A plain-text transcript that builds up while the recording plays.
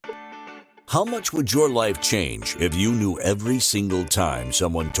How much would your life change if you knew every single time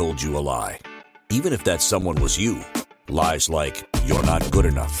someone told you a lie? Even if that someone was you. Lies like, you're not good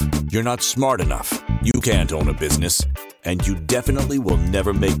enough, you're not smart enough, you can't own a business, and you definitely will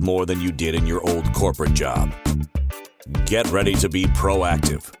never make more than you did in your old corporate job. Get ready to be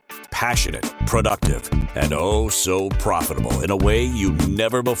proactive, passionate, productive, and oh so profitable in a way you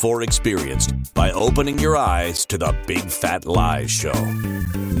never before experienced by opening your eyes to the Big Fat Lies Show.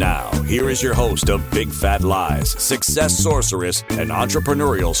 Now, here is your host of Big Fat Lies, success sorceress, and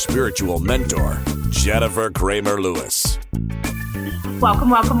entrepreneurial spiritual mentor, Jennifer Kramer Lewis. Welcome,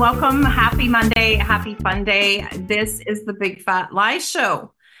 welcome, welcome. Happy Monday, happy fun day. This is the Big Fat Lies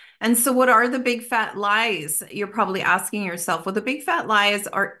Show. And so what are the big fat lies? You're probably asking yourself, well, the big fat lies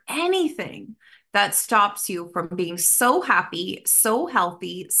are anything that stops you from being so happy, so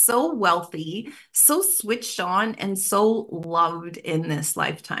healthy, so wealthy, so switched on, and so loved in this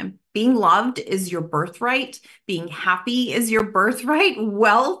lifetime. Being loved is your birthright. Being happy is your birthright.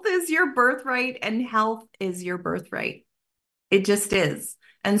 Wealth is your birthright, and health is your birthright. It just is.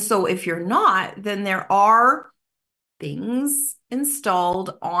 And so if you're not, then there are things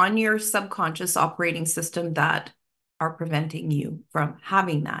installed on your subconscious operating system that are preventing you from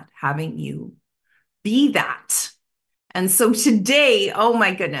having that, having you be that. And so today, oh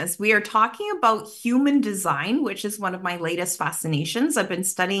my goodness, we are talking about human design, which is one of my latest fascinations. I've been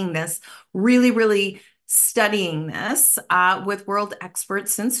studying this, really studying this with world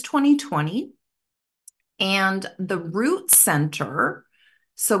experts since 2020. And the root center,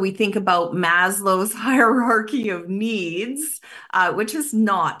 so we think about Maslow's hierarchy of needs, which is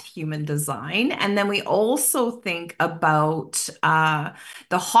not human design. And then we also think about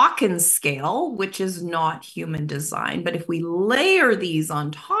the Hawkins scale, which is not human design. But if we layer these on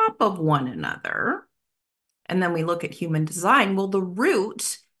top of one another, and then we look at human design, well, the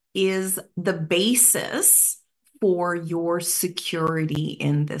root is the basis for your security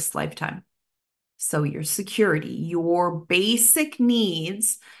in this lifetime. So your security, your basic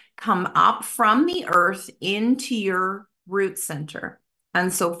needs come up from the earth into your root center.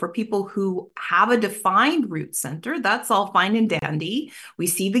 And so for people who have a defined root center, that's all fine and dandy. We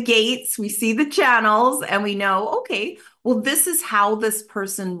see the gates, we see the channels, and we know, okay, well, this is how this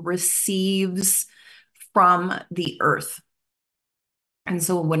person receives from the earth. And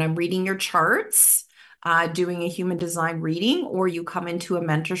so when I'm reading your charts, doing a human design reading, or you come into a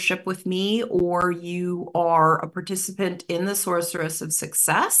mentorship with me, or you are a participant in the Sorceress of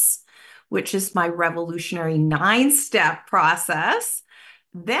Success, which is my revolutionary 9-step process,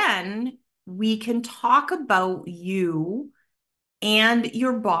 then we can talk about you and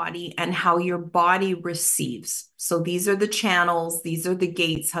your body and how your body receives. So these are the channels, these are the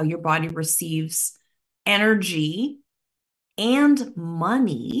gates, how your body receives energy and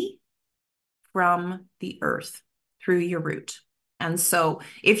money from the earth through your root. And so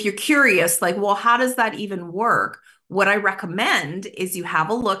if you're curious, like, well, how does that even work? What I recommend is you have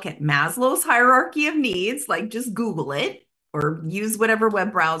a look at Maslow's hierarchy of needs, like just Google it or use whatever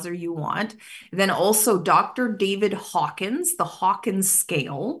web browser you want. Then also Dr. David Hawkins, the Hawkins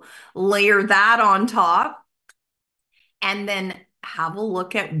scale, layer that on top. And then have a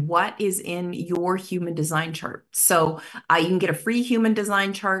look at what is in your human design chart. So you can get a free human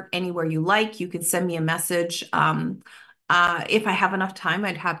design chart anywhere you like. You can send me a message. If I have enough time,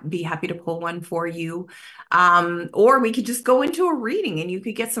 be happy to pull one for you. Or we could just go into a reading and you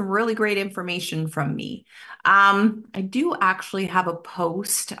could get some really great information from me. I do actually have a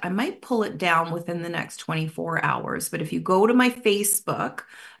post. I might pull it down within the next 24 hours, but if you go to my Facebook,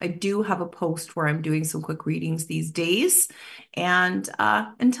 I do have a post where I'm doing some quick readings these days, and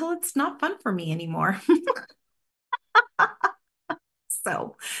until it's not fun for me anymore.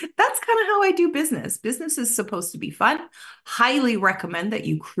 So that's kind of how I do business. Business is supposed to be fun. Highly recommend that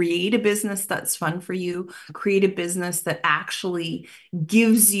you create a business that's fun for you. Create a business that actually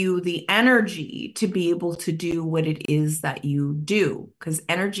gives you the energy to be able to do what it is that you do, because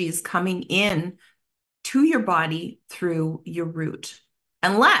energy is coming in to your body through your root.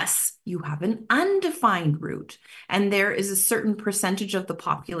 Unless you have an undefined root, and there is a certain percentage of the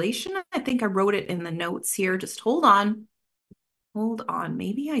population. I think I wrote it in the notes here. Just hold on. Hold on,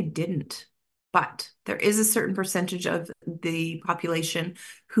 maybe I didn't, but there is a certain percentage of the population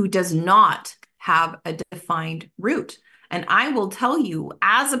who does not have a defined root. And I will tell you,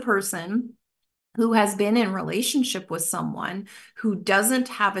 as a person who has been in relationship with someone who doesn't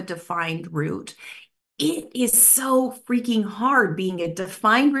have a defined root, it is so freaking hard being a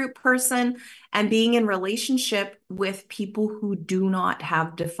defined root person and being in relationship with people who do not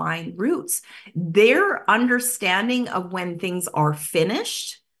have defined roots. Their understanding of when things are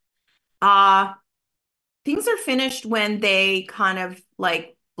finished Uh, things are finished when they kind of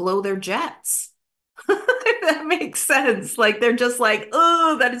like blow their jets. If that makes sense. Like they're just like,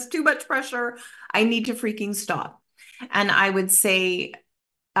 oh, that is too much pressure. I need to freaking stop. And I would say,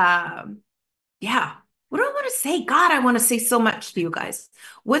 um, yeah. What do I want to say? God, I want to say so much to you guys.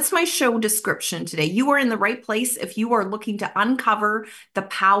 What's my show description today? You are in the right place if you are looking to uncover the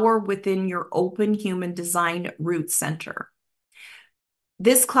power within your open human design root center.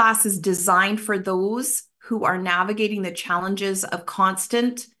 This class is designed for those who are navigating the challenges of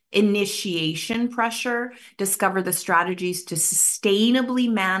constant initiation pressure, discover the strategies to sustainably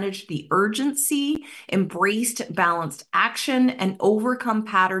manage the urgency, embrace balanced action, and overcome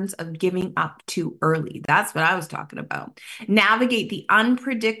patterns of giving up too early. That's what I was talking about. Navigate the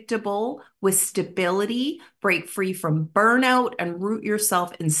unpredictable with stability, break free from burnout, and root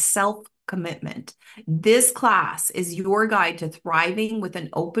yourself in self-commitment. This class is your guide to thriving with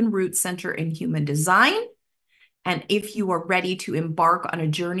an open root center in human design. And if you are ready to embark on a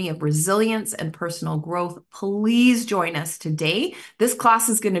journey of resilience and personal growth, please join us today. This class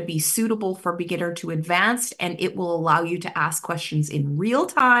is going to be suitable for beginner to advanced, and it will allow you to ask questions in real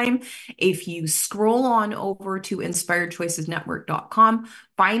time. If you scroll on over to inspiredchoicesnetwork.com,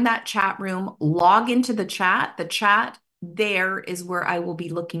 find that chat room, log into the chat. The chat there is where I will be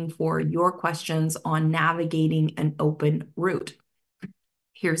looking for your questions on navigating an open root.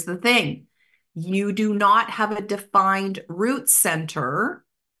 Here's the thing. You do not have a defined root center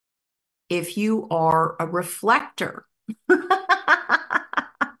if you are a reflector.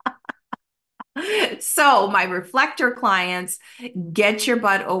 So my reflector clients, get your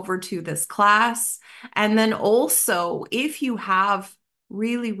butt over to this class. And then also, if you have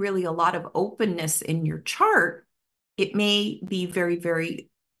really, really a lot of openness in your chart, it may be very, very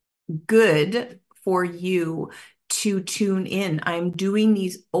good for you to tune in. I'm doing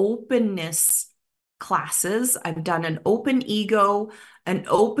these openness classes. I've done an open ego, an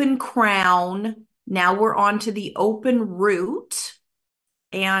open crown. Now we're on to the open root.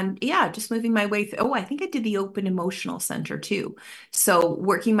 And yeah, just moving my way through. Oh, I think I did the open emotional center too. So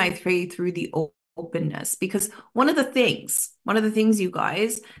working my way through the openness, because one of the things, you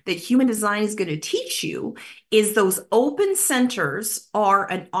guys, that human design is going to teach you is those open centers are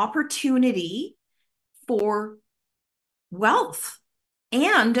an opportunity for wealth.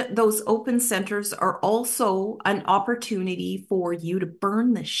 And those open centers are also an opportunity for you to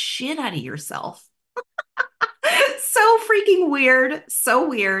burn the shit out of yourself. So freaking weird. So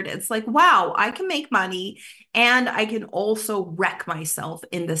weird. It's like, wow, I can make money and I can also wreck myself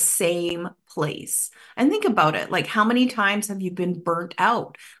in the same place. And think about it. Like, how many times have you been burnt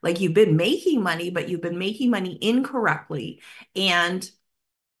out? Like, you've been making money, but you've been making money incorrectly and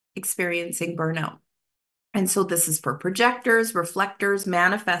experiencing burnout. And so this is for projectors, reflectors,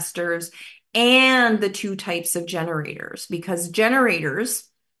 manifestors, and the two types of generators, because generators,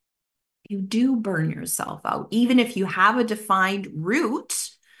 you do burn yourself out. Even if you have a defined root,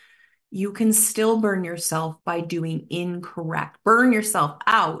 you can still burn yourself by doing burn yourself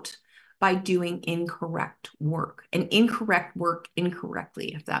out by doing incorrect work, and incorrect work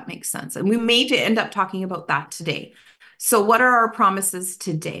incorrectly, if that makes sense. And we may end up talking about that today. So what are our promises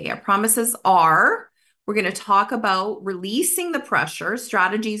today? Our promises are, we're going to talk about releasing the pressure,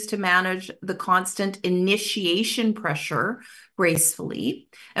 strategies to manage the constant initiation pressure gracefully,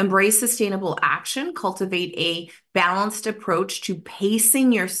 embrace sustainable action, cultivate a balanced approach to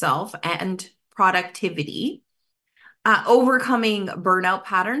pacing yourself and productivity, overcoming burnout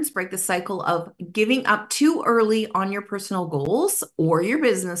patterns, break the cycle of giving up too early on your personal goals or your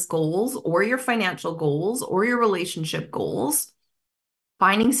business goals or your financial goals or your relationship goals,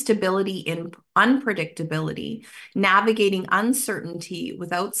 finding stability in unpredictability, navigating uncertainty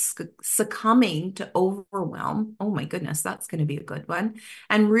without succumbing to overwhelm. Oh my goodness, that's going to be a good one.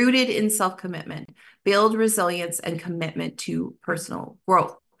 And rooted in self-commitment, build resilience and commitment to personal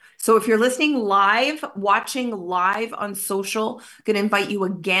growth. So if you're listening live, watching live on social, I'm going to invite you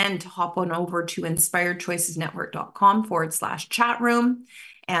again to hop on over to inspiredchoicesnetwork.com/chat room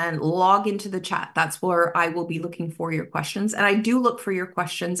and log into the chat. That's where I will be looking for your questions. And I do look for your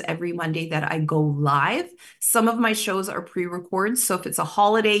questions every Monday that I go live. Some of my shows are pre-record. So if it's a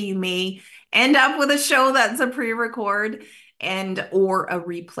holiday, you may end up with a show that's a pre-record or a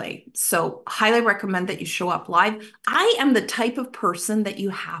replay. So highly recommend that you show up live. I am the type of person that you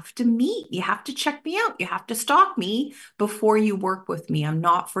have to meet. You have to check me out. You have to stalk me before you work with me. I'm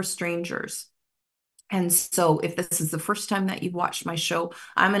not for strangers. And so if this is the first time that you've watched my show,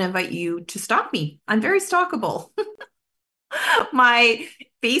 I'm going to invite you to stalk me. I'm very stalkable. My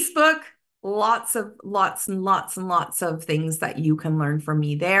Facebook lots of things that you can learn from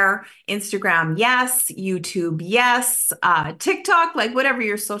me there. Instagram, yes. YouTube, yes. TikTok, like whatever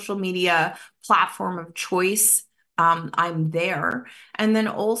your social media platform of choice, I'm there. And then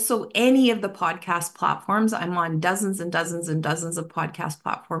also any of the podcast platforms. I'm on dozens and dozens and dozens of podcast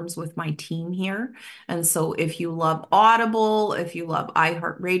platforms with my team here. And so if you love Audible, if you love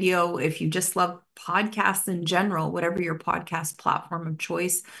iHeartRadio, if you just love podcasts in general, whatever your podcast platform of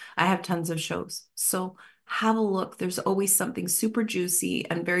choice, I have tons of shows. So have a look. There's always something super juicy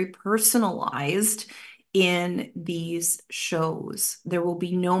and very personalized in these shows. There will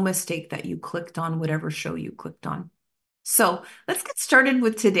be no mistake that you clicked on whatever show you clicked on. So let's get started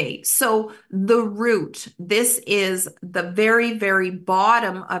with today. So the root, this is the very, very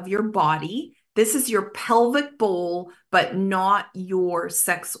bottom of your body. This is your pelvic bowl, but not your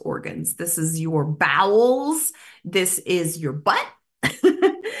sex organs. This is your bowels. This is your butt.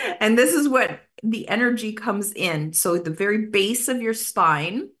 And this is what the energy comes in. So the very base of your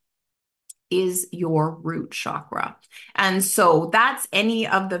spine is your root chakra. And so that's any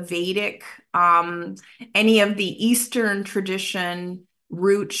of the Vedic, any of the Eastern tradition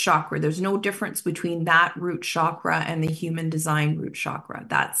root chakra. There's no difference between that root chakra and the human design root chakra.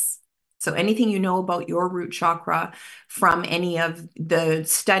 So anything you know about your root chakra from any of the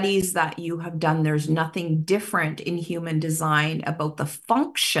studies that you have done, there's nothing different in human design about the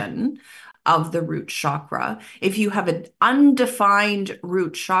function of the root chakra. If you have an undefined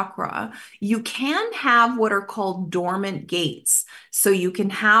root chakra, you can have what are called dormant gates. So you can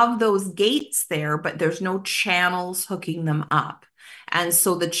have those gates there, but there's no channels hooking them up. And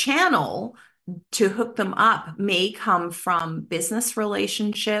so the channel to hook them up may come from business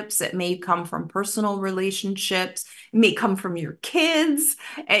relationships. It may come from personal relationships. It may come from your kids.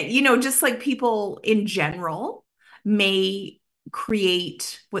 And, just like people in general may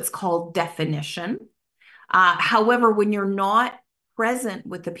create what's called definition. However, when you're not present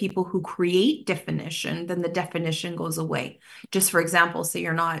with the people who create definition, then the definition goes away. Just for example, say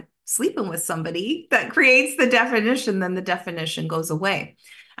you're not sleeping with somebody that creates the definition, then the definition goes away.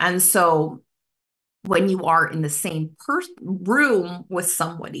 And so when you are in the same room with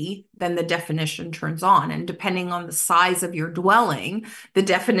somebody, then the definition turns on. And depending on the size of your dwelling, the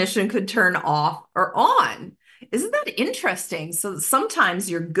definition could turn off or on. Isn't that interesting? So sometimes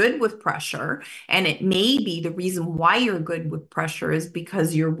you're good with pressure, and it may be the reason why you're good with pressure is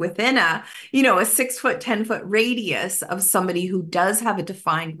because you're within a 6 foot, 10 foot radius of somebody who does have a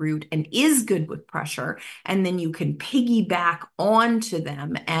defined root and is good with pressure. And then you can piggyback onto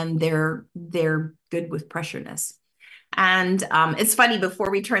them and they're good with pressureness. And it's funny,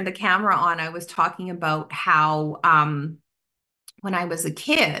 before we turned the camera on, I was talking about how when I was a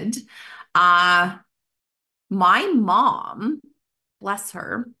kid, my mom, bless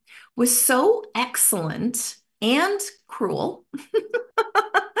her, was so excellent and cruel,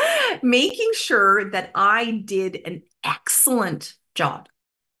 making sure that I did an excellent job.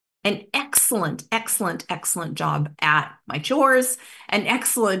 An excellent, excellent, excellent job at my chores, an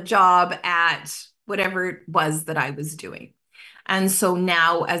excellent job at whatever it was that I was doing. And so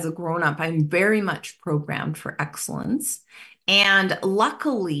now, as a grown-up, I'm very much programmed for excellence. And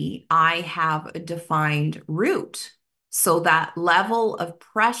luckily, I have a defined root. So that level of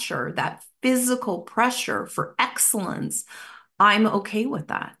pressure, that physical pressure for excellence, I'm okay with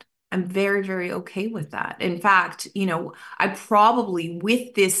that. I'm very, very okay with that. In fact, I probably,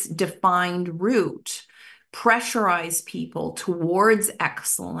 with this defined root, pressurize people towards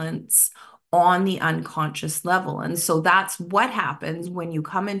excellence on the unconscious level. And so that's what happens when you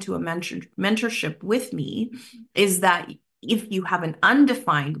come into a mentorship with me, is that if you have an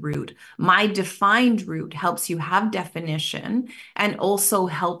undefined root, my defined root helps you have definition and also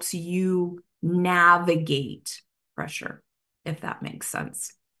helps you navigate pressure, if that makes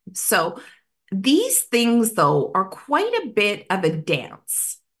sense. So these things, though, are quite a bit of a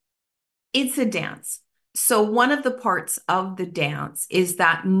dance. It's a dance. So one of the parts of the dance is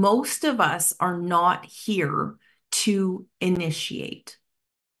that most of us are not here to initiate.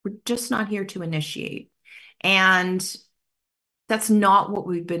 We're just not here to initiate. And that's not what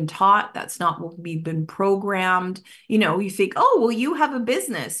we've been taught. That's not what we've been programmed. You think, oh, well, you have a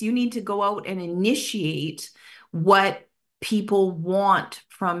business. You need to go out and initiate what people want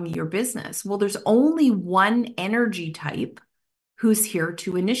from your business. Well, there's only one energy type who's here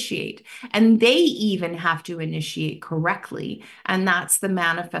to initiate, and they even have to initiate correctly. And that's the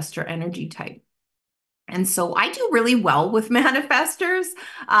manifestor energy type. And so I do really well with manifestors.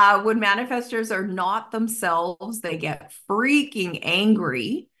 When manifestors are not themselves, they get freaking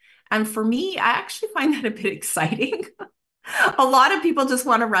angry. And for me, I actually find that a bit exciting. A lot of people just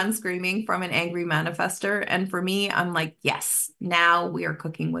want to run screaming from an angry manifester. And for me, I'm like, yes, now we are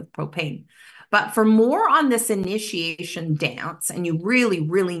cooking with propane. But for more on this initiation dance, and you really,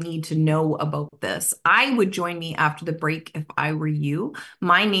 really need to know about this, I would join me after the break if I were you.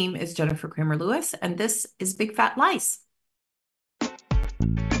 My name is Jennifer Kramer Lewis, and this is Big Fat Lies.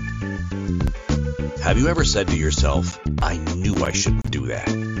 Have you ever said to yourself, I knew I shouldn't do that?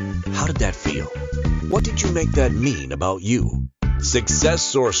 How did that feel? What did you make that mean about you? Success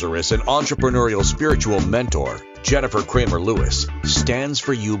sorceress and entrepreneurial spiritual mentor, Jennifer Kramer Lewis, stands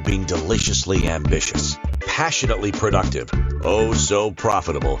for you being deliciously ambitious, passionately productive, oh so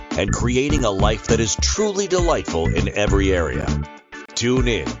profitable, and creating a life that is truly delightful in every area. Tune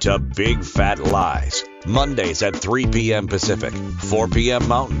in to Big Fat Lies, Mondays at 3 p.m. Pacific, 4 p.m.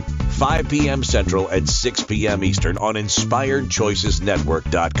 Mountain, 5 p.m. Central, and 6 p.m. Eastern on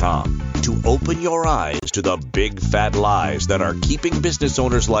InspiredChoicesNetwork.com to open your eyes to the big fat lies that are keeping business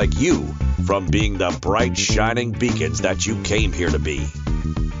owners like you from being the bright, shining beacons that you came here to be.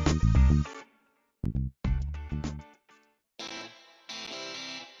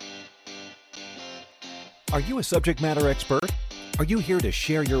 Are you a subject matter expert? Are you here to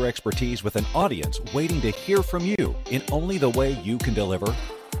share your expertise with an audience waiting to hear from you in only the way you can deliver?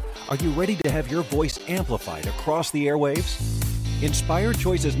 Are you ready to have your voice amplified across the airwaves? Inspired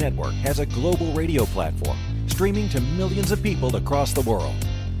Choices Network has a global radio platform streaming to millions of people across the world.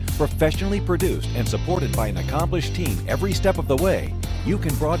 Professionally produced and supported by an accomplished team every step of the way, you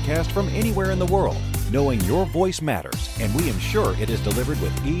can broadcast from anywhere in the world, knowing your voice matters, and we ensure it is delivered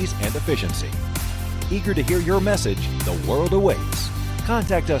with ease and efficiency. Eager to hear your message, the world awaits.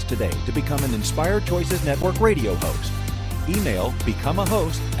 Contact us today to become an Inspired Choices Network radio host. Email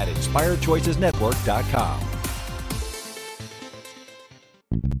becomeahost@inspiredchoicesnetwork.com.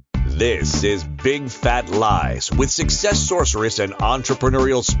 This is Big Fat Lies with success sorceress and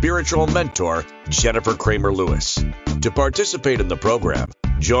entrepreneurial spiritual mentor, Jennifer Kramer Lewis. To participate in the program,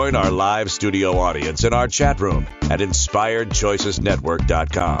 join our live studio audience in our chat room at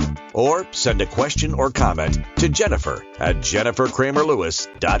InspiredChoicesNetwork.com or send a question or comment to Jennifer at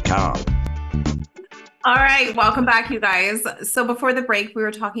JenniferKramerLewis.com. All right, welcome back, you guys. So before the break, we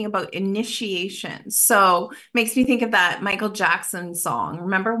were talking about initiation. So makes me think of that Michael Jackson song.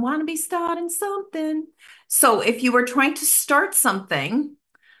 Remember, want to be starting something. So if you were trying to start something,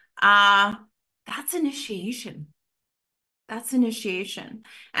 that's initiation. That's initiation.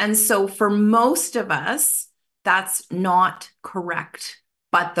 And so for most of us, that's not correct.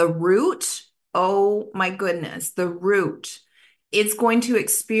 But the root, oh my goodness, the root, it's going to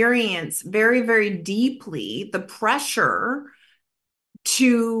experience very, very deeply the pressure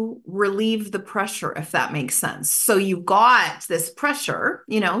to relieve the pressure, if that makes sense. So you've got this pressure,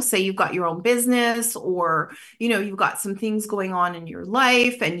 say you've got your own business or, you've got some things going on in your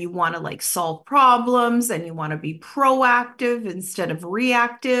life and you want to solve problems and you want to be proactive instead of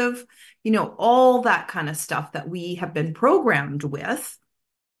reactive, all that kind of stuff that we have been programmed with.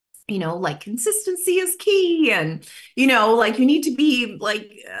 Consistency is key and, you need to be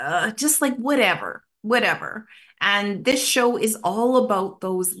just whatever. And this show is all about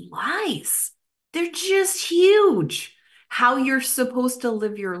those lies. They're just huge. How you're supposed to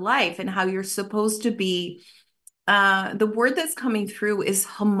live your life and how you're supposed to be. The word that's coming through is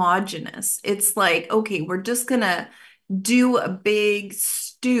homogenous. It's like, okay, we're just going to do a big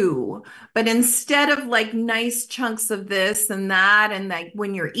stew, but instead of nice chunks of this and that, and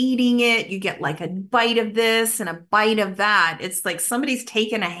when you're eating it, you get a bite of this and a bite of that. It's like somebody's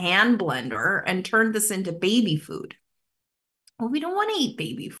taken a hand blender and turned this into baby food. Well, we don't want to eat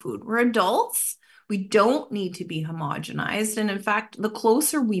baby food. We're adults. We don't need to be homogenized. And in fact, the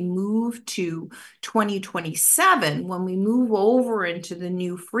closer we move to 2027, when we move over into the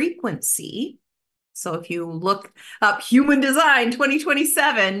new frequency, so if you look up Human Design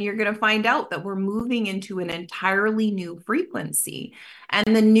 2027, you're going to find out that we're moving into an entirely new frequency.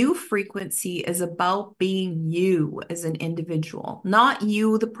 And the new frequency is about being you as an individual, not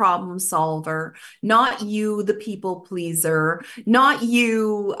you, the problem solver, not you, the people pleaser, not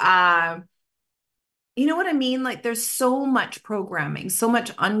you, you know what I mean? There's so much programming, so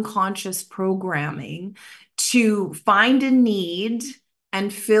much unconscious programming to find a need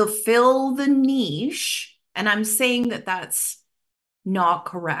and fulfill the niche. And I'm saying that that's not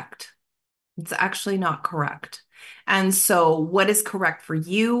correct. It's actually not correct. And so what is correct for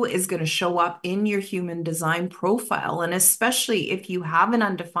you is going to show up in your human design profile. And especially if you have an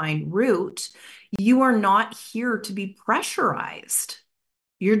undefined root, you are not here to be pressurized.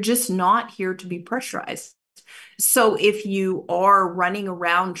 You're just not here to be pressurized. So if you are running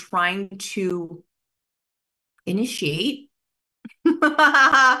around trying to initiate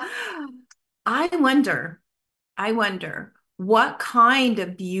I wonder, I wonder what kind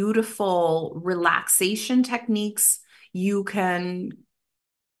of beautiful relaxation techniques you can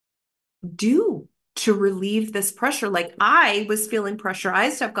do to relieve this pressure. Like I was feeling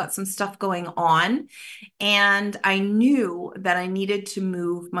pressurized. I've got some stuff going on, and I knew that I needed to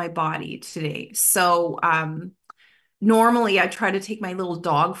move my body today. So, normally I try to take my little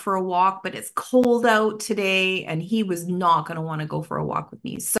dog for a walk, but it's cold out today and he was not going to want to go for a walk with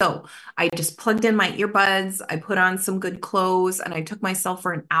me. So I just plugged in my earbuds, I put on some good clothes, and I took myself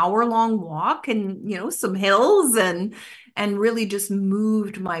for an hour-long walk and, some hills and really just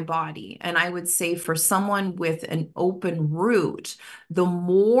moved my body. And I would say for someone with an open root, the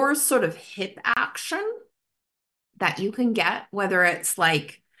more sort of hip action that you can get, whether it's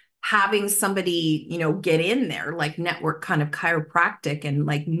like having somebody, get in there, like network kind of chiropractic and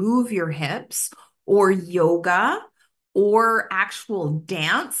like move your hips, or yoga, or actual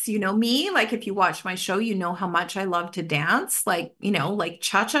dance. You know me, like if you watch my show, you know how much I love to dance, like, like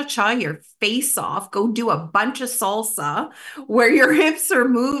cha-cha-cha your face off, go do a bunch of salsa where your hips are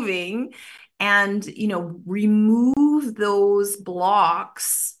moving and, remove those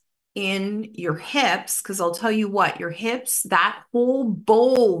blocks in your hips, because I'll tell you what, your hips, that whole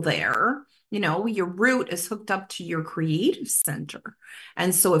bowl there, your root is hooked up to your creative center.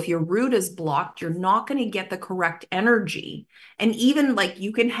 And so if your root is blocked, you're not going to get the correct energy. And even like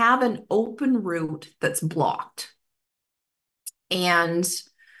you can have an open root that's blocked. And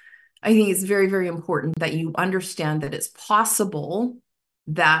I think it's very, very important that you understand that it's possible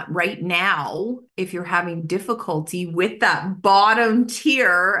that right now, if you're having difficulty with that bottom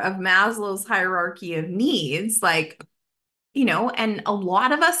tier of Maslow's hierarchy of needs, like, and a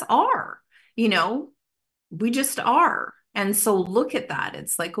lot of us are, we just are. And so look at that.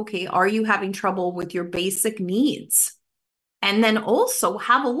 It's like, okay, are you having trouble with your basic needs? And then also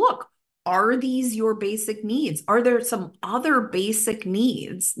have a look. Are these your basic needs? Are there some other basic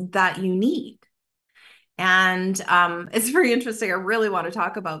needs that you need? And it's very interesting. I really want to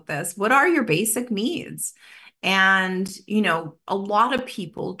talk about this. What are your basic needs? And, a lot of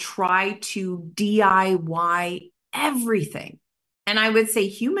people try to DIY everything. And I would say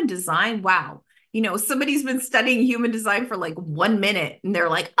human design, wow. Somebody's been studying human design for like 1 minute and they're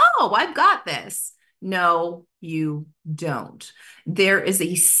like, oh, I've got this. No, you don't. There is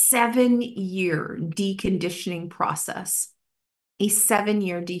a 7-year deconditioning process. A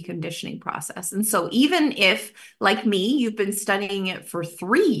 7-year deconditioning process. And so even if, like me, you've been studying it for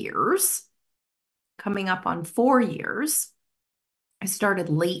 3 years, coming up on 4 years, I started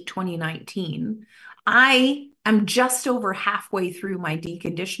late 2019. I am just over halfway through my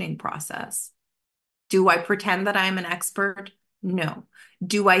deconditioning process. Do I pretend that I'm an expert? No.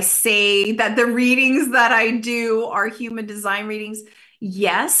 Do I say that the readings that I do are human design readings?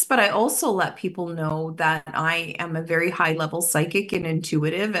 Yes, but I also let people know that I am a very high level psychic and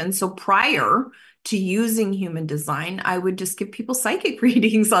intuitive. And so prior to using human design, I would just give people psychic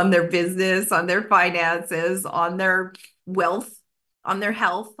readings on their business, on their finances, on their wealth, on their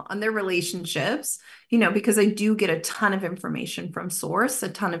health, on their relationships, because I do get a ton of information from source, a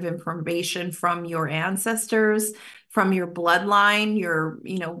ton of information from your ancestors, from your bloodline, your,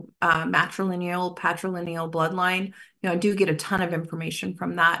 matrilineal, patrilineal bloodline. I do get a ton of information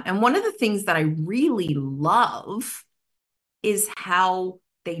from that. And one of the things that I really love is how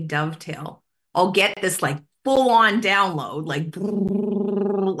they dovetail. I'll get this like full on download,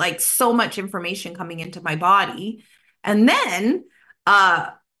 like so much information coming into my body. And then,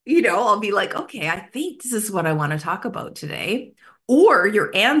 I'll be like, okay, I think this is what I want to talk about today. Or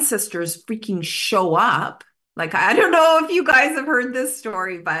your ancestors freaking show up. Like, I don't know if you guys have heard this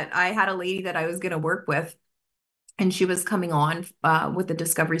story, but I had a lady that I was going to work with, and she was coming on with the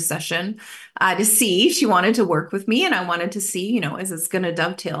discovery session to see, she wanted to work with me, and I wanted to see, is this going to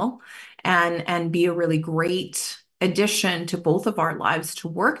dovetail and be a really great addition to both of our lives to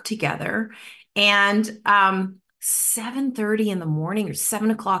work together. And 7:30 in the morning or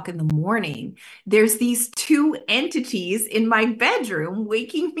 7 o'clock in the morning, there's these two entities in my bedroom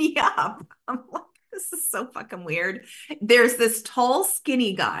waking me up. I'm like, this is so fucking weird. There's this tall,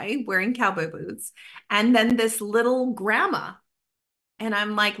 skinny guy wearing cowboy boots, and then this little grandma. And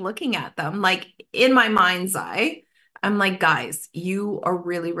I'm like looking at them, like in my mind's eye, I'm like, guys, you are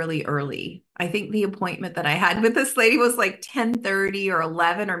really, really early. I think the appointment that I had with this lady was like 10:30 or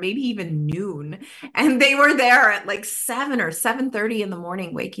 11 or maybe even noon. And they were there at like 7 or 7:30 in the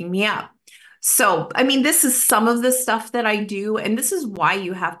morning, waking me up. So, I mean, this is some of the stuff that I do. And this is why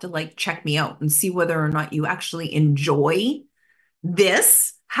you have to like check me out and see whether or not you actually enjoy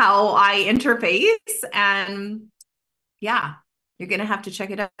this, how I interface. And yeah, You're going to have to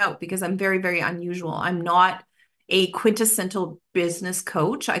check it out because I'm very, very unusual. I'm not a quintessential business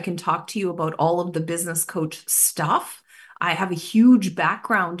coach. I can talk to you about all of the business coach stuff. I have a huge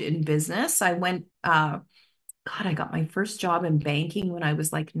background in business. I went, I got my first job in banking when I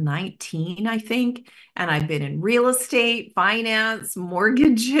was like 19, I think. And I've been in real estate, finance,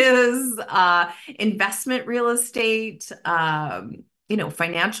 mortgages, investment real estate,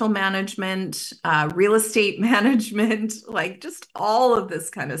 financial management, real estate management, like just all of this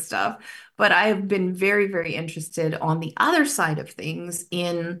kind of stuff. But I have been very, very interested on the other side of things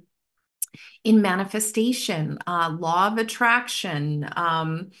in manifestation, law of attraction,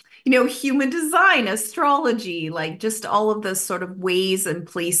 human design, astrology, like just all of the sort of ways and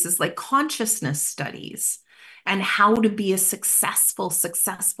places like consciousness studies and how to be a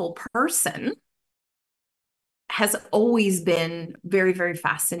successful person has always been very, very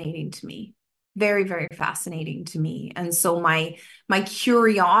fascinating to me. Very, very fascinating to me. And so my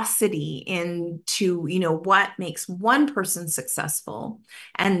curiosity into, what makes one person successful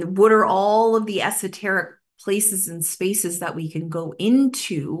and what are all of the esoteric places and spaces that we can go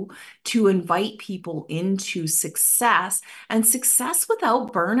into to invite people into success and success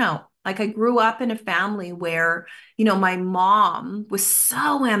without burnout. Like I grew up in a family where, my mom was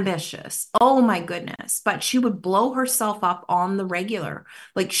so ambitious. Oh my goodness. But she would blow herself up on the regular.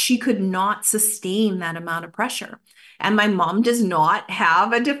 Like she could not sustain that amount of pressure. And my mom does not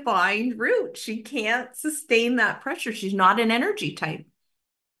have a defined root. She can't sustain that pressure. She's not an energy type.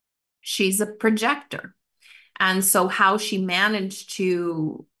 She's a projector. And so how she managed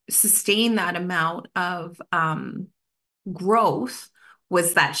to sustain that amount of growth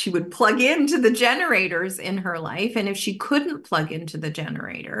was that she would plug into the generators in her life. And if she couldn't plug into the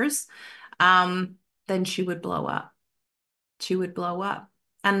generators, then she would blow up. She would blow up.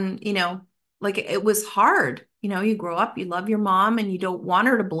 And, like it was hard. You grow up, you love your mom and you don't want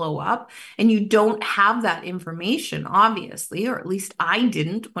her to blow up and you don't have that information, obviously, or at least I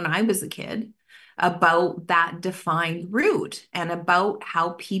didn't when I was a kid, about that defined root and about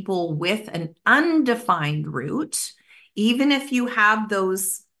how people with an undefined root, even if you have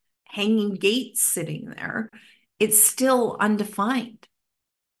those hanging gates sitting there, it's still undefined.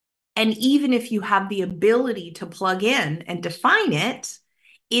 And even if you have the ability to plug in and define it,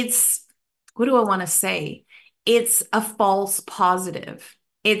 it's, what do I want to say? It's a false positive.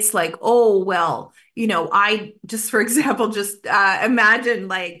 It's like, oh, well, I just, for example, just imagine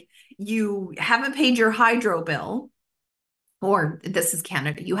like you haven't paid your hydro bill, or this is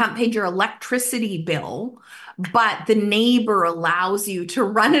Canada, you haven't paid your electricity bill, but the neighbor allows you to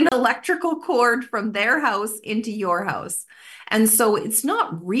run an electrical cord from their house into your house. And so it's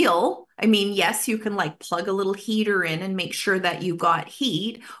not real. I mean, yes, you can like plug a little heater in and make sure that you got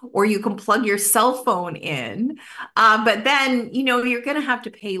heat, or you can plug your cell phone in. But then, you're going to have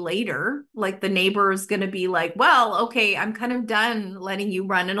to pay later. Like the neighbor is going to be like, well, okay, I'm kind of done letting you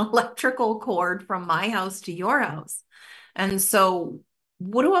run an electrical cord from my house to your house. And so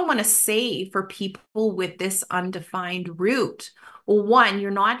what do I want to say for people with this undefined root? Well, one,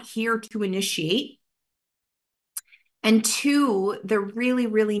 you're not here to initiate. And two, there really,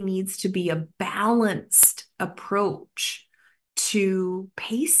 really needs to be a balanced approach to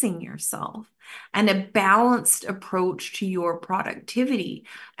pacing yourself and a balanced approach to your productivity.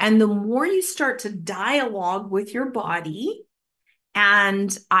 And the more you start to dialogue with your body,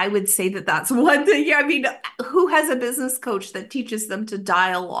 and I would say that that's one thing. I mean, who has a business coach that teaches them to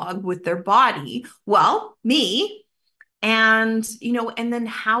dialogue with their body? Well, me. And, and then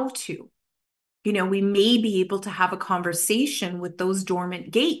how to. We may be able to have a conversation with those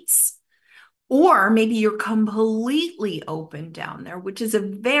dormant gates. Or maybe you're completely open down there, which is a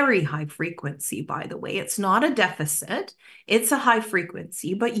very high frequency, by the way. It's not a deficit. It's a high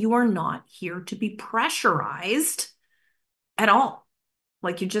frequency, but you are not here to be pressurized at all.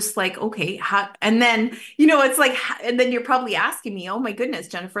 Like you're just like, okay, how, and then, it's like, and then you're probably asking me, oh my goodness,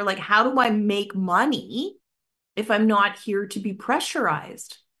 Jennifer, like, how do I make money if I'm not here to be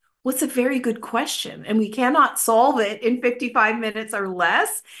pressurized? Well, it's a very good question. And we cannot solve it in 55 minutes or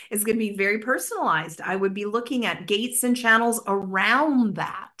less. It's going to be very personalized. I would be looking at gates and channels around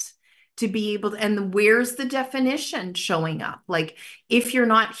that to be able to, and where's the definition showing up? Like if you're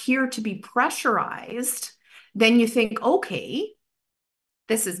not here to be pressurized, then you think, okay,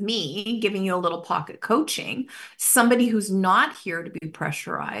 this is me giving you a little pocket coaching. Somebody who's not here to be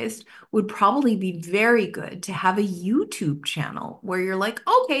pressurized would probably be very good to have a YouTube channel where you're like,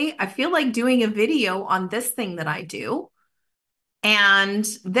 okay, I feel like doing a video on this thing that I do. And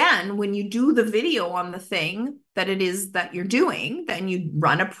then when you do the video on the thing that it is that you're doing, then you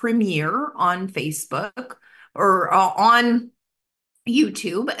run a premiere on Facebook or on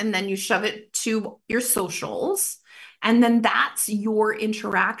YouTube, and then you shove it to your socials, and then that's your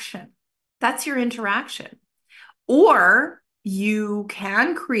interaction. That's your interaction. Or you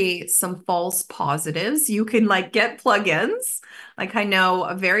can create some false positives. You can like get plugins. Like I know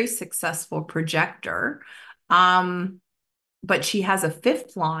a very successful projector, but she has a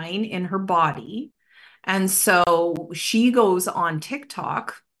fifth line in her body. And so she goes on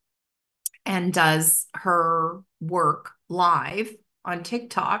TikTok and does her work live on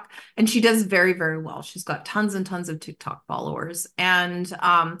TikTok, and she does very, very well. She's got tons and tons of TikTok followers, and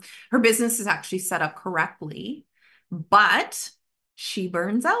her business is actually set up correctly, but she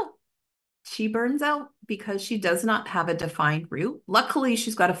burns out. She burns out because she does not have a defined root. Luckily,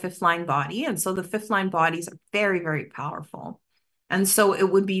 she's got a fifth line body, and so the fifth line bodies are very, very powerful. And so it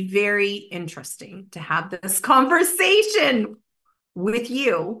would be very interesting to have this conversation with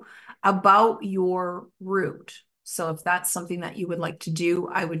you about your root. So if that's something that you would like to do,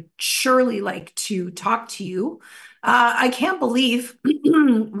 I would surely like to talk to you. I can't believe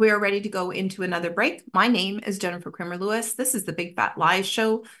we're ready to go into another break. My name is Jennifer Kramer Lewis. This is the Big Fat Lies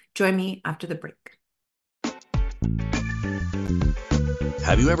Show. Join me after the break.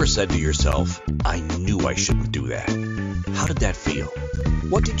 Have you ever said to yourself, I knew I shouldn't do that? How did that feel?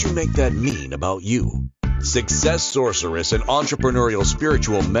 What did you make that mean about you? Success sorceress and entrepreneurial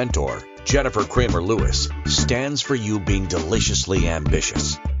spiritual mentor, Jennifer Kramer Lewis, stands for you being deliciously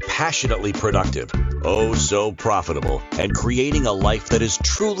ambitious, passionately productive, oh so profitable, and creating a life that is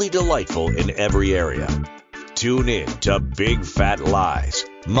truly delightful in every area. Tune in to Big Fat Lies,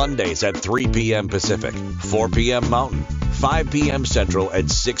 Mondays at 3 p.m. Pacific, 4 p.m. Mountain, 5 p.m. Central,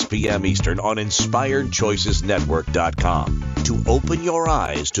 and 6 p.m. Eastern on InspiredChoicesNetwork.com to open your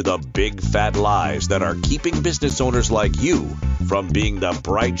eyes to the big fat lies that are keeping business owners like you from being the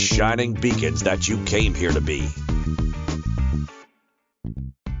bright, shining beacons that you came here to be.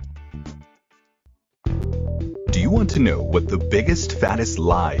 Do you want to know what the biggest, fattest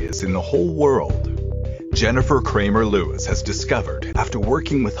lie is in the whole world? Jennifer Kramer Lewis has discovered, after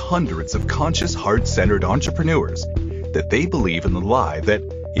working with hundreds of conscious, heart-centered entrepreneurs, that they believe in the lie that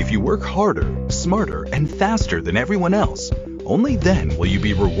if you work harder, smarter, and faster than everyone else, only then will you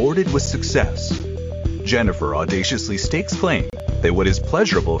be rewarded with success. Jennifer audaciously stakes claim that what is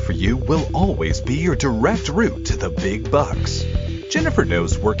pleasurable for you will always be your direct route to the big bucks. Jennifer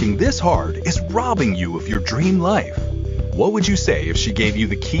knows working this hard is robbing you of your dream life. What would you say if she gave you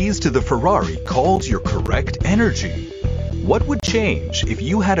the keys to the Ferrari called your correct energy? What would change if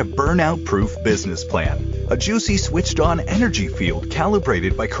you had a burnout-proof business plan, a juicy switched-on energy field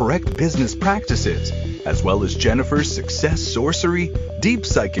calibrated by correct business practices, as well as Jennifer's success sorcery, deep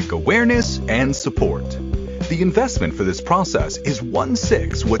psychic awareness, and support? The investment for this process is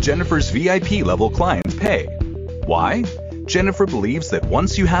 1/6 what Jennifer's VIP level clients pay. Why? Jennifer believes that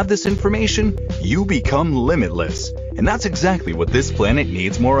once you have this information, you become limitless. And that's exactly what this planet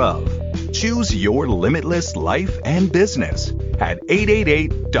needs more of. Choose your limitless life and business at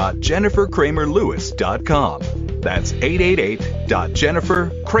 888.jenniferkramerlewis.com. That's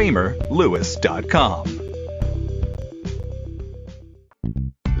 888.jenniferkramerlewis.com.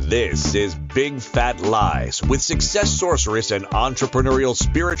 This is Big Fat Lies with success sorceress and entrepreneurial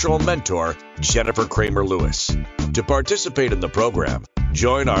spiritual mentor, Jennifer Kramer Lewis. To participate in the program,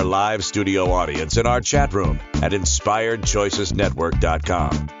 join our live studio audience in our chat room at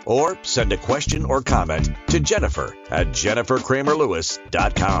InspiredChoicesNetwork.com or send a question or comment to Jennifer at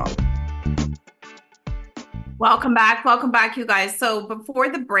JenniferKramerLewis.com. Welcome back, you guys. So before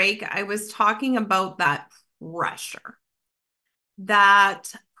the break, I was talking about that pressure.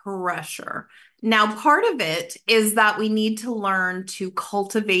 Now, part of it is that we need to learn to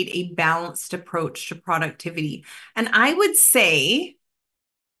cultivate a balanced approach to productivity. And I would say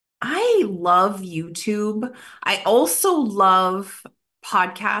I love YouTube. I also love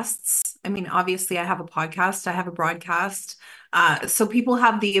podcasts. I mean, obviously, I have a podcast, I have a broadcast. So people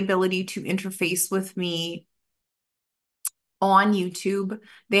have the ability to interface with me on YouTube.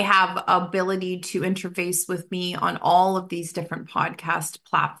 They have ability to interface with me on all of these different podcast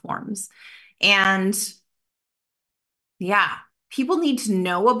platforms. And yeah, people need to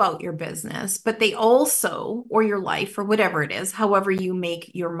know about your business, but they also, or your life, or whatever it is, however you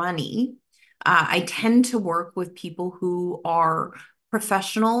make your money. I tend to work with people who are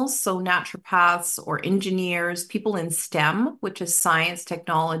professionals, so naturopaths or engineers, people in STEM, which is science,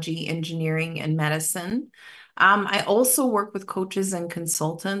 technology, engineering, and medicine. I also work with coaches and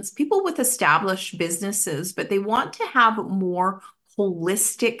consultants, people with established businesses, but they want to have more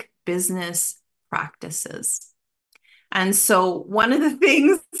holistic business practices. And so one of the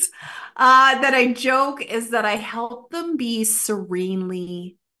things that I joke is that I help them be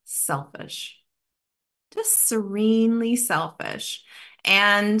serenely selfish, just serenely selfish.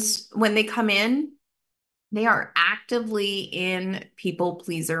 And when they come in, they are actively in people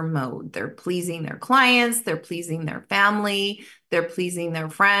pleaser mode. They're pleasing their clients, they're pleasing their family, they're pleasing their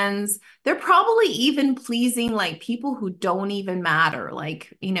friends. They're probably even pleasing like people who don't even matter,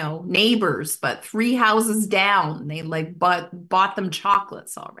 like, neighbors, but 3 houses down. They like bought them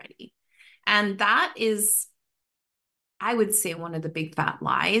chocolates already. And that is, I would say, one of the big fat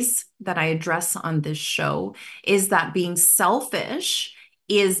lies that I address on this show is that being selfish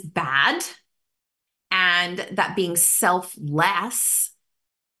is bad and that being selfless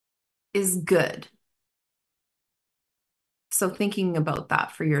is good. So thinking about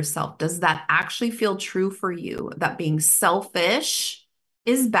that for yourself, does that actually feel true for you, that being selfish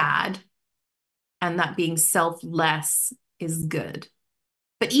is bad and that being selfless is good?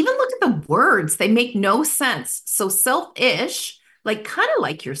 But even look at the words, they make no sense. So selfish, like kind of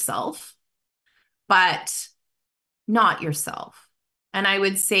like yourself, but not yourself. And I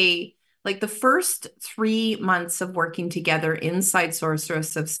would say, like, the first 3 months of working together inside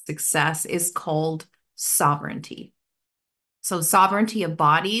Sorceress of Success is called sovereignty. So sovereignty of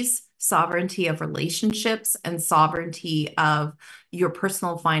bodies, sovereignty of relationships, and sovereignty of your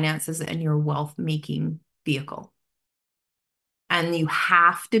personal finances and your wealth making vehicle. And you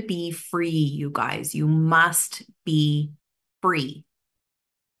have to be free, you guys. You must be free.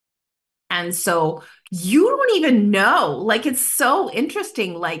 And so you don't even know, like, it's so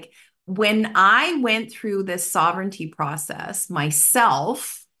interesting. Like, when I went through this sovereignty process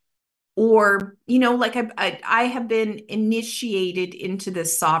myself, or, like I have been initiated into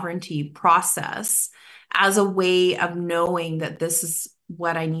this sovereignty process as a way of knowing that this is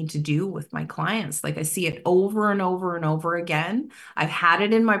what I need to do with my clients. Like, I see it over and over and over again. I've had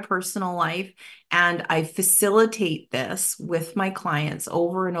it in my personal life, and I facilitate this with my clients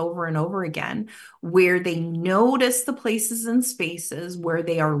over and over and over again, where they notice the places and spaces where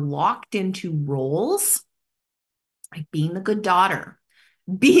they are locked into roles, like being the good daughter,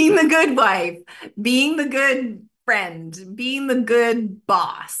 being the good wife, being the good friend, being the good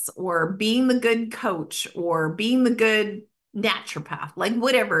boss, or being the good coach, or being the good naturopath, like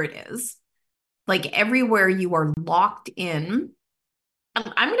whatever it is. Like, everywhere you are locked in,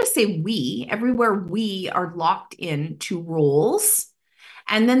 I'm going to say everywhere we are locked in to roles,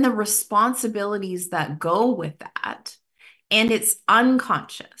 and then the responsibilities that go with that. And it's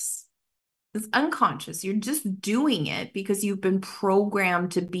unconscious. It's unconscious. You're just doing it because you've been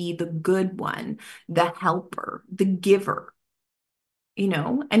programmed to be the good one, the helper, the giver,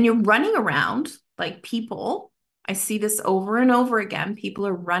 and you're running around like people. I see this over and over again. People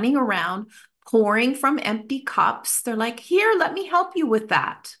are running around pouring from empty cups. They're like, here, let me help you with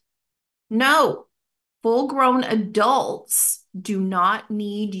that. No, full-grown adults do not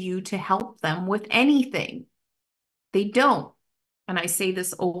need you to help them with anything. They don't. And I say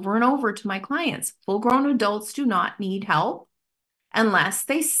this over and over to my clients. Full-grown adults do not need help unless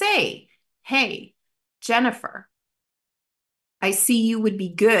they say, hey, Jennifer, I see you would be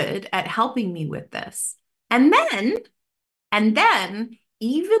good at helping me with this. And then,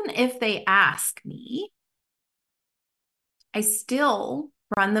 even if they ask me, I still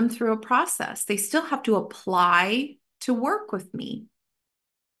run them through a process. They still have to apply to work with me.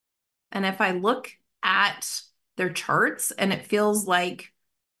 And if I look at their charts and it feels like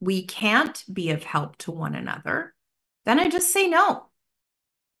we can't be of help to one another, then I just say no.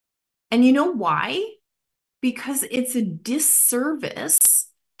 And you know why? Because it's a disservice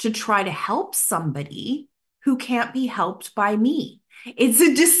to try to help somebody who can't be helped by me. It's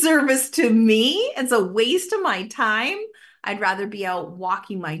a disservice to me. It's a waste of my time. I'd rather be out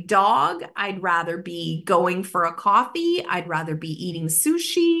walking my dog. I'd rather be going for a coffee. I'd rather be eating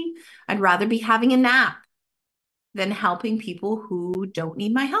sushi. I'd rather be having a nap than helping people who don't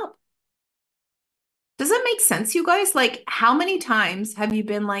need my help. Does that make sense, you guys? Like, how many times have you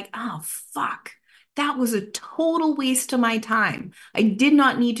been like, oh, fuck, that was a total waste of my time. I did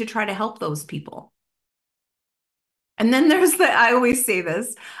not need to try to help those people. And then there's I always say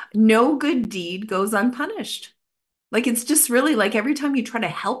this, no good deed goes unpunished. Like, it's just really like every time you try to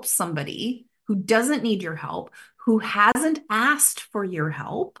help somebody who doesn't need your help, who hasn't asked for your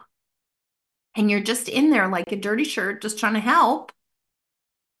help, and you're just in there like a dirty shirt, just trying to help,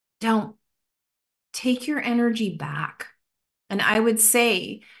 don't. Take your energy back. And I would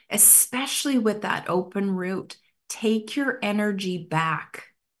say, especially with that open route, take your energy back.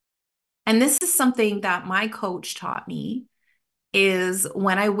 And this is something that my coach taught me, is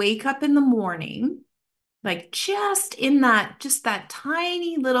when I wake up in the morning, like just in that, just that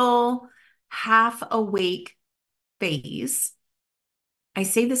tiny little half awake phase, I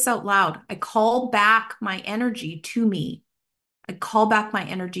say this out loud. I call back my energy to me. I call back my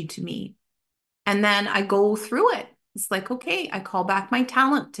energy to me. And then I go through it. It's like, okay, I call back my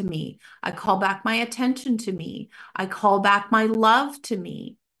talent to me. I call back my attention to me. I call back my love to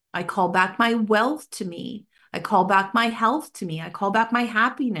me. I call back my wealth to me. I call back my health to me. I call back my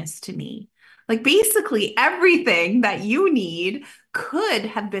happiness to me. Like basically everything that you need could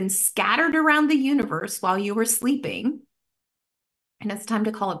have been scattered around the universe while you were sleeping. And it's time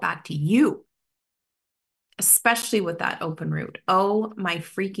to call it back to you, especially with that open root. Oh my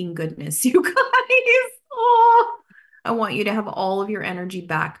freaking goodness, you guys. Oh, I want you to have all of your energy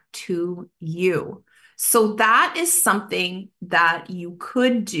back to you. So that is something that you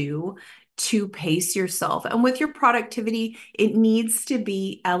could do to pace yourself. And with your productivity, it needs to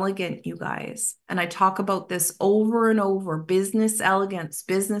be elegant, you guys. And I talk about this over and over, business elegance,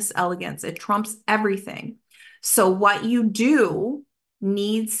 business elegance. It trumps everything. So what you do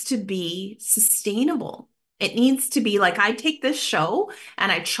needs to be sustainable. It needs to be like, I take this show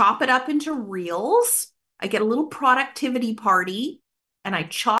and I chop it up into reels. I get a little productivity party and I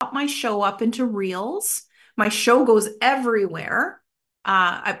chop my show up into reels. My show goes everywhere.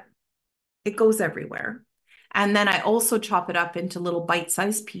 It goes everywhere. And then I also chop it up into little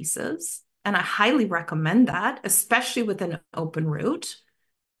bite-sized pieces. And I highly recommend that, especially with an open root.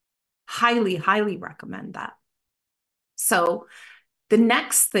 Highly, highly recommend that. So the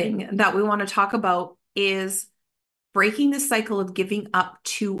next thing that we want to talk about is breaking the cycle of giving up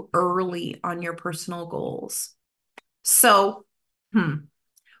too early on your personal goals. So,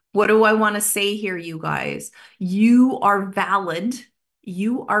 what do I want to say here, you guys? You are valid,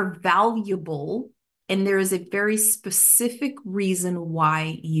 you are valuable, and there is a very specific reason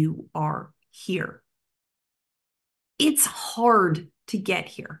why you are here. It's hard to get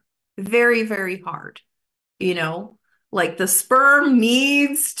here. Very, very hard. You know, like the sperm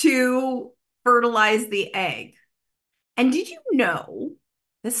needs to fertilize the egg. And did you know,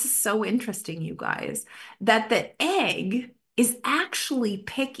 this is so interesting, you guys, that the egg is actually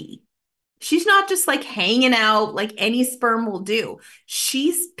picky. She's not just like hanging out like any sperm will do.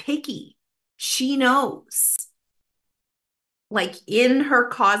 She's picky. She knows. Like in her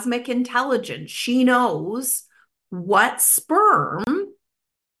cosmic intelligence, she knows what sperm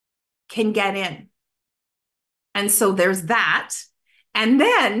can get in. And so there's that. And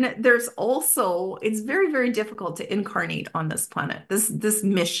then there's also, it's very, very difficult to incarnate on this planet, this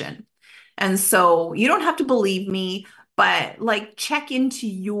mission. And so you don't have to believe me, but like check into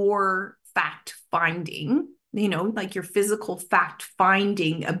your fact finding, you know, like your physical fact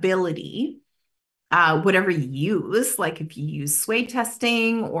finding ability, whatever you use, like if you use sway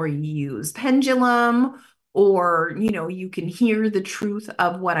testing or you use pendulum, or, you know, you can hear the truth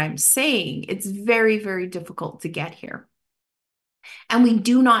of what I'm saying. It's very, very difficult to get here. And we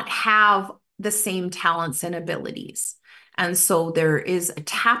do not have the same talents and abilities. And so there is a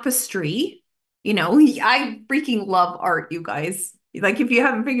tapestry. You know, I freaking love art, you guys. Like, if you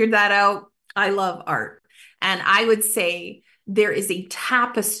haven't figured that out, I love art. And I would say there is a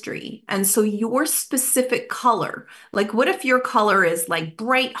tapestry. And so your specific color, like, what if your color is like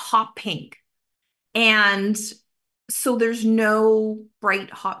bright hot pink? And so there's no bright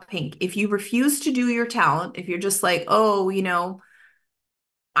hot pink. If you refuse to do your talent, if you're just like, oh, you know,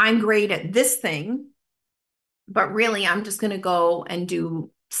 I'm great at this thing, but really I'm just going to go and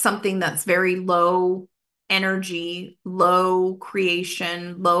do something that's very low energy, low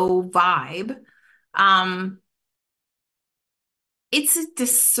creation, low vibe. It's a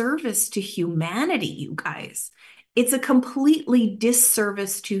disservice to humanity, you guys. It's a completely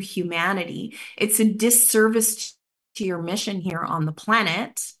disservice to humanity. It's a disservice to your mission here on the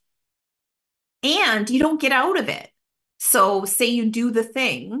planet. And you don't get out of it. So say you do the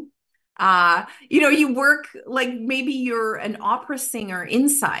thing, you know, you work, like maybe you're an opera singer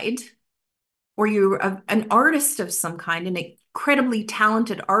inside, or you're an artist of some kind, an incredibly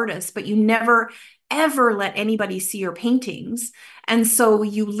talented artist, but you never, ever let anybody see your paintings. And so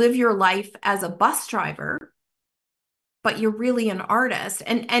you live your life as a bus driver, but you're really an artist.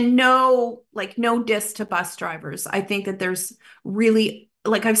 And no, like, no diss to bus drivers. I think that there's really,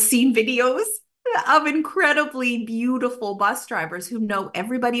 like, I've seen videos of incredibly beautiful bus drivers who know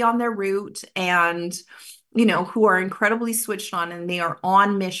everybody on their route, and, you know, who are incredibly switched on, and they are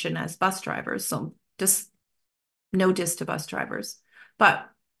on mission as bus drivers. So just no diss to bus drivers. But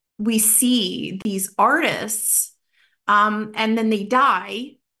we see these artists, and then they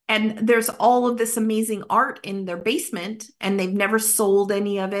die, And there's all of this amazing art in their basement, and they've never sold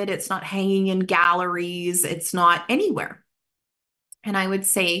any of it. It's not hanging in galleries. It's not anywhere. And I would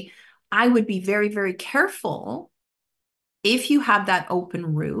say I would be very, very careful if you have that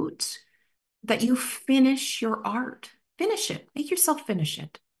open route that you finish your art. Finish it. Make yourself finish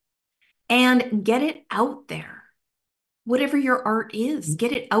it. And get it out there. Whatever your art is,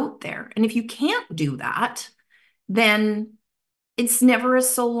 get it out there. And if you can't do that, then it's never a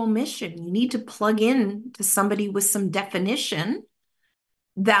solo mission. You need to plug in to somebody with some definition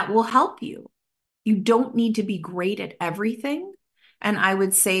that will help you. You don't need to be great at everything. And I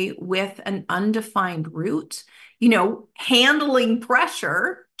would say with an undefined route, handling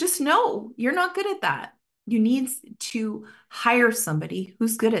pressure, just know you're not good at that. You need to hire somebody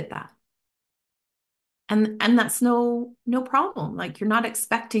who's good at that. And that's no problem. Like, you're not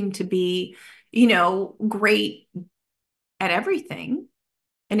expecting to be, great at everything.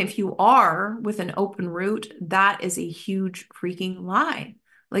 And if you are with an open route, that is a huge freaking lie.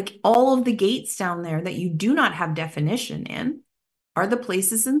 Like, all of the gates down there that you do not have definition in are the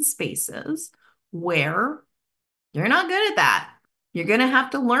places and spaces where you're not good at that. You're going to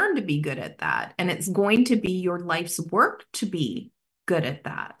have to learn to be good at that. And it's going to be your life's work to be good at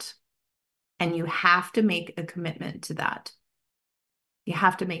that. And you have to make a commitment to that. You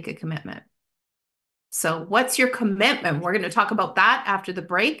have to make a commitment. So what's your commitment? We're going to talk about that after the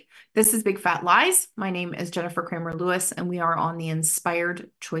break. This is Big Fat Lies. My name is Jennifer Kramer Lewis, and we are on the Inspired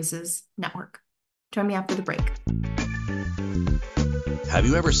Choices Network. Join me after the break. Have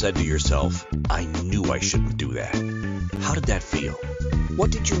you ever said to yourself, I knew I shouldn't do that? How did that feel?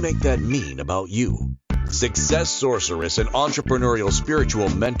 What did you make that mean about you? Success sorceress and entrepreneurial spiritual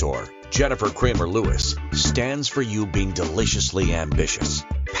mentor, Jennifer Kramer Lewis, stands for you being deliciously ambitious,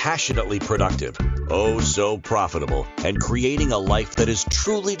 passionately productive, oh so profitable, and creating a life that is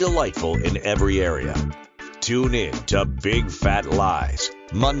truly delightful in every area. Tune in to Big Fat Lies,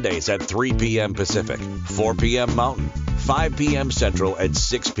 Mondays at 3 p.m. Pacific, 4 p.m. Mountain, 5 p.m. Central, and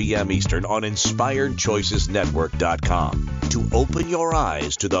 6 p.m. Eastern on InspiredChoicesNetwork.com to open your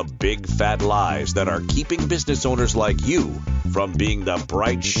eyes to the big fat lies that are keeping business owners like you from being the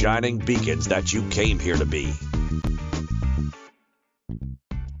bright, shining beacons that you came here to be.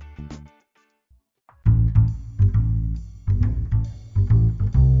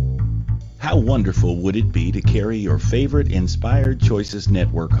 How wonderful would it be to carry your favorite Inspired Choices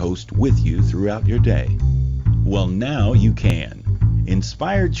Network host with you throughout your day? Well, now you can.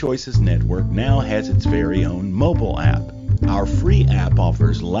 Inspired Choices Network now has its very own mobile app. Our free app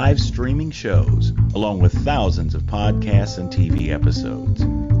offers live streaming shows, along with thousands of podcasts and TV episodes.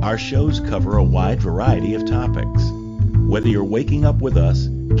 Our shows cover a wide variety of topics. Whether you're waking up with us,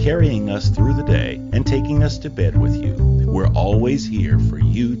 carrying us through the day, and taking us to bed with you, we're always here for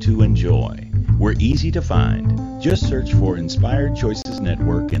you to enjoy. We're easy to find. Just search for Inspired Choices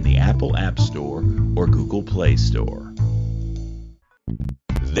Network in the Apple App Store or Google Play Store.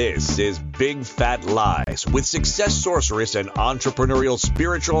 This is Big Fat Lies with success sorceress and entrepreneurial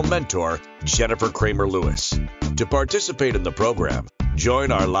spiritual mentor, Jennifer Kramer Lewis. To participate in the program, join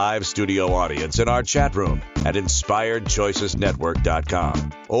our live studio audience in our chat room at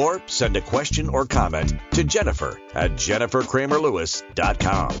InspiredChoicesNetwork.com or send a question or comment to Jennifer at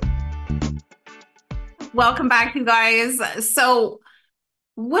JenniferKramerLewis.com. Welcome back, you guys. So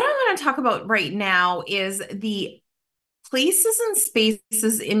what I want to talk about right now is the places and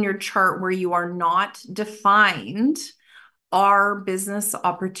spaces in your chart where you are not defined are business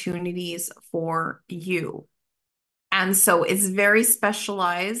opportunities for you. And so it's very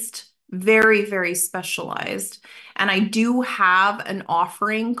specialized, very, very specialized. And I do have an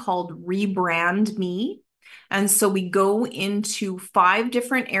offering called Rebrand Me. And so we go into 5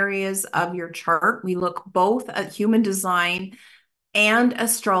 different areas of your chart. We look both at human design and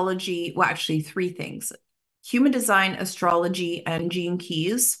astrology. Well, actually 3 things: human design, astrology, and gene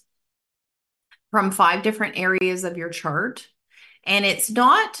keys from 5 different areas of your chart. And it's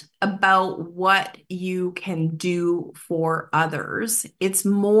not about what you can do for others. It's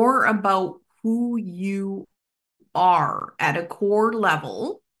more about who you are at a core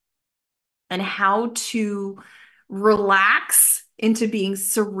level and how to relax into being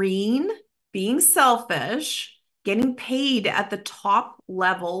serene, being selfish, getting paid at the top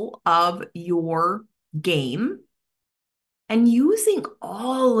level of your game, and using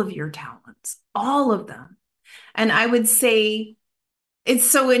all of your talents, all of them. And I would say It's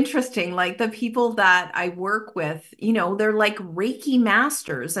so interesting. Like the people that I work with, they're like Reiki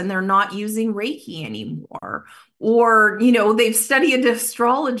masters and they're not using Reiki anymore. Or, they've studied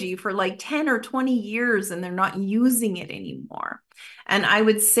astrology for like 10 or 20 years and they're not using it anymore. And I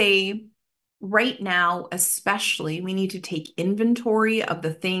would say right now, especially, we need to take inventory of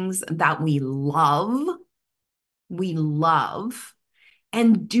the things that we love,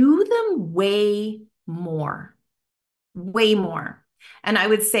 and do them way more. And I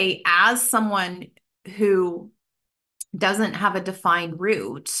would say, as someone who doesn't have a defined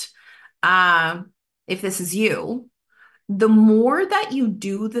route, if this is you, the more that you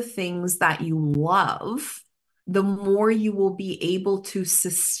do the things that you love, the more you will be able to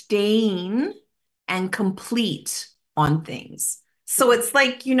sustain and complete on things. So it's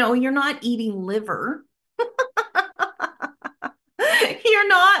like, you're not eating liver. You're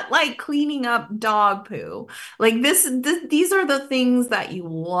not like cleaning up dog poo. Like these are the things that you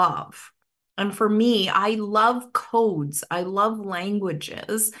love. And for me, I love codes. I love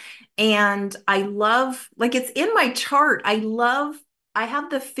languages. And I love, like, it's in my chart. I have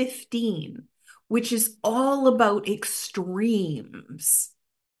the 15, which is all about extremes.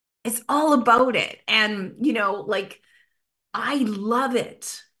 It's all about it. And, like, I love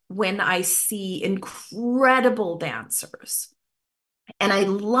it when I see incredible dancers. And I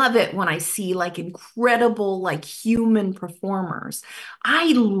love it when I see like incredible, like human performers.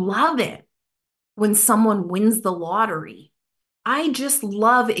 I love it when someone wins the lottery. I just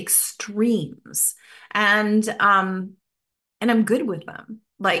love extremes. And I'm good with them.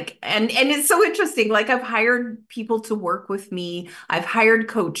 Like, and it's so interesting. Like, I've hired people to work with me. I've hired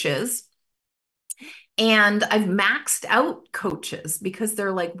coaches. And I've maxed out coaches because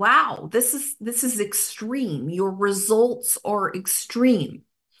they're like, wow, this is extreme. Your results are extreme.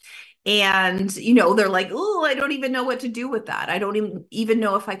 And, they're like, oh, I don't even know what to do with that. I don't even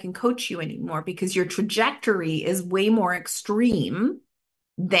know if I can coach you anymore because your trajectory is way more extreme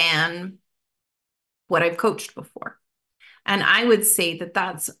than what I've coached before. And I would say that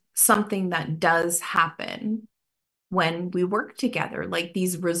that's something that does happen when we work together. Like,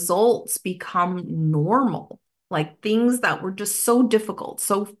 these results become normal, like things that were just so difficult,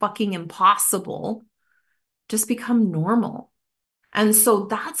 so fucking impossible, just become normal. And so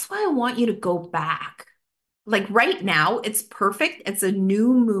that's why I want you to go back. Like right now, it's perfect. It's a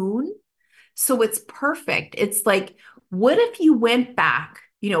new moon. So it's perfect. It's like, what if you went back,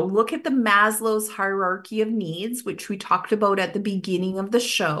 look at the Maslow's hierarchy of needs, which we talked about at the beginning of the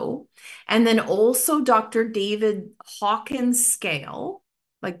show. And then also Dr. David Hawkins scale.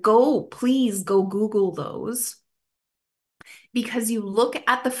 Like, please go Google those, because you look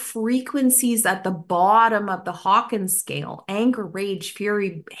at the frequencies at the bottom of the Hawkins scale: anger, rage,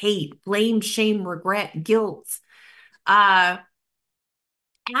 fury, hate, blame, shame, regret, guilt, apathy.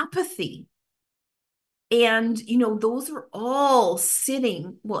 And, those are all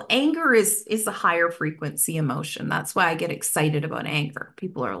sitting. Well, anger is a higher frequency emotion. That's why I get excited about anger.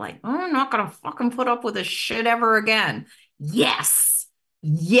 People are like, oh, I'm not going to fucking put up with this shit ever again. Yes.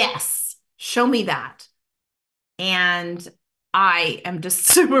 Yes. Show me that. And I am just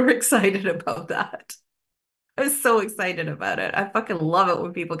super excited about that. I'm so excited about it. I fucking love it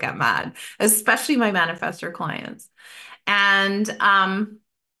when people get mad, especially my manifestor clients. And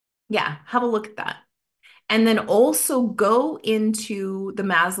yeah, have a look at that. And then also go into the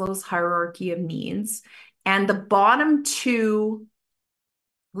Maslow's hierarchy of needs, and the bottom two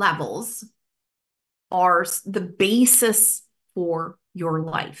levels are the basis for your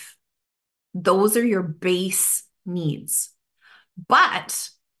life. Those are your base needs. But,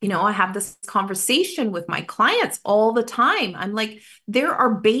 I have this conversation with my clients all the time. I'm like, there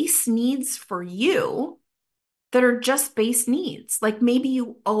are base needs for you that are just base needs. Like, maybe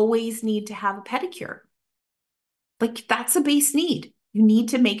you always need to have a pedicure. Like, that's a base need. You need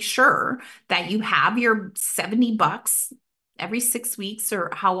to make sure that you have your $70 every 6 weeks, or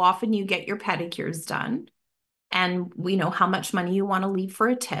how often you get your pedicures done. And we know how much money you want to leave for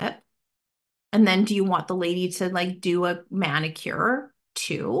a tip. And then do you want the lady to like do a manicure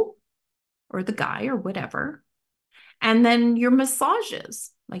too, or the guy, or whatever? And then your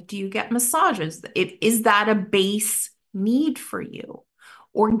massages. Like, do you get massages? Is that a base need for you?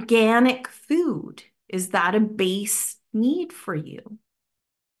 Organic food. Is that a base need for you?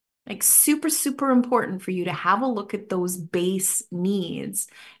 Like, super, super important for you to have a look at those base needs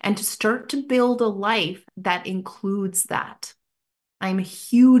and to start to build a life that includes that. I'm a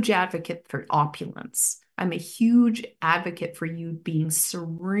huge advocate for opulence. I'm a huge advocate for you being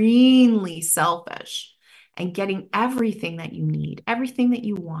serenely selfish and getting everything that you need, everything that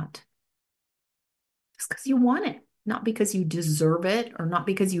you want, just because you want it. not because you deserve it or not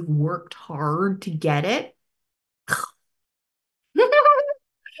because you've worked hard to get it.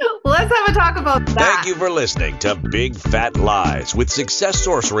 Let's have a talk about that. Thank you for listening to Big Fat Lies with success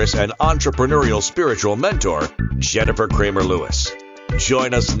sorceress and entrepreneurial spiritual mentor, Jennifer Kramer Lewis.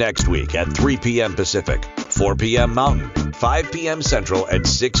 Join us next week at 3 p.m. Pacific, 4 p.m. Mountain, 5 p.m. Central, and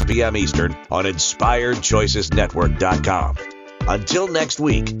 6 p.m. Eastern on InspiredChoicesNetwork.com. Until next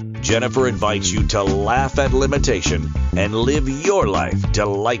week, Jennifer invites you to laugh at limitation and live your life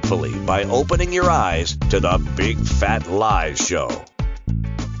delightfully by opening your eyes to the Big Fat Lies Show.